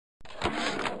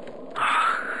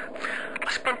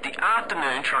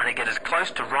afternoon trying to get as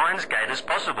close to Ryan's gate as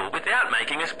possible without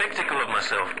making a spectacle of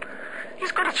myself.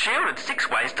 He's got it shielded 6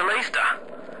 ways till Easter.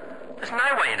 There's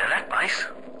no way into that base.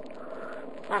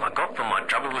 All I got for my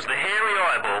trouble was the hairy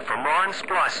eyeball from Ryan's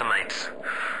splicer mates.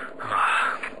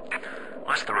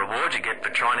 That's the reward you get for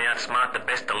trying to outsmart the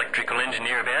best electrical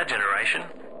engineer of our generation.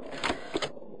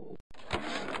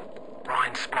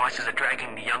 Ryan's splicers are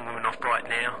dragging the young woman off right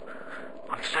now.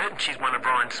 I'm certain she's one of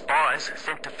Ryan's spies,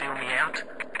 sent to feel me out.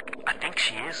 I think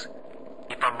she is.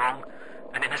 If I'm wrong,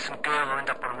 an innocent girl will end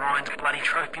up on Ryan's bloody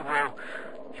trophy wall.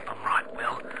 If I'm right,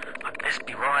 well, I'd best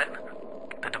be right.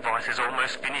 The device is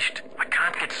almost finished. I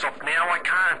can't get soft now, I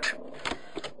can't.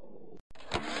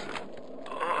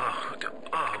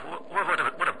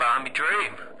 What a balmy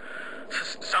dream.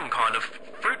 Some kind of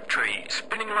fruit tree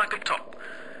spinning like a top.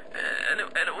 And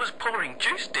it was pouring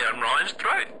juice down Ryan's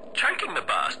throat, choking the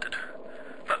bastard.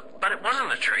 But it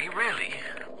wasn't a tree, really.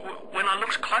 When I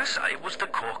looked closer, it was the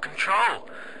core control.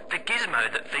 The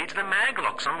gizmo that feeds the mag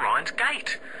locks on Ryan's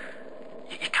gate.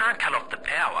 You can't cut off the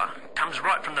power. It comes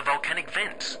right from the volcanic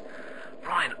vents.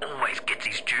 Ryan always gets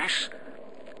his juice.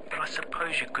 But I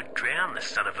suppose you could drown the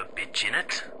son of a bitch in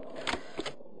it.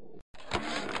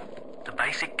 The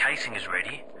basic casing is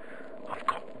ready. I've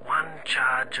got 1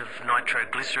 charge of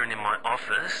nitroglycerin in my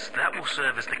office. That will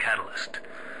serve as the catalyst.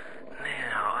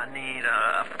 Now, I need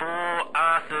 4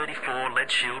 R34 lead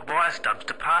shield wire stubs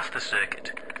to pass the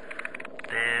circuit.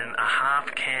 Then a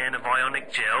half can of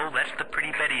ionic gel, that's the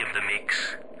pretty Betty of the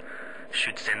mix.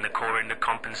 Should send the core into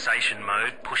compensation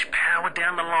mode, push power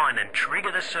down the line and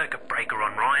trigger the circuit breaker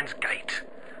on Ryan's gate.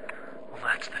 Well,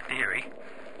 that's the theory.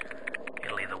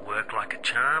 It'll either work like a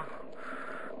charm,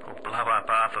 or blow up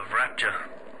half of Rapture.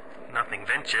 Nothing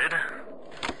ventured.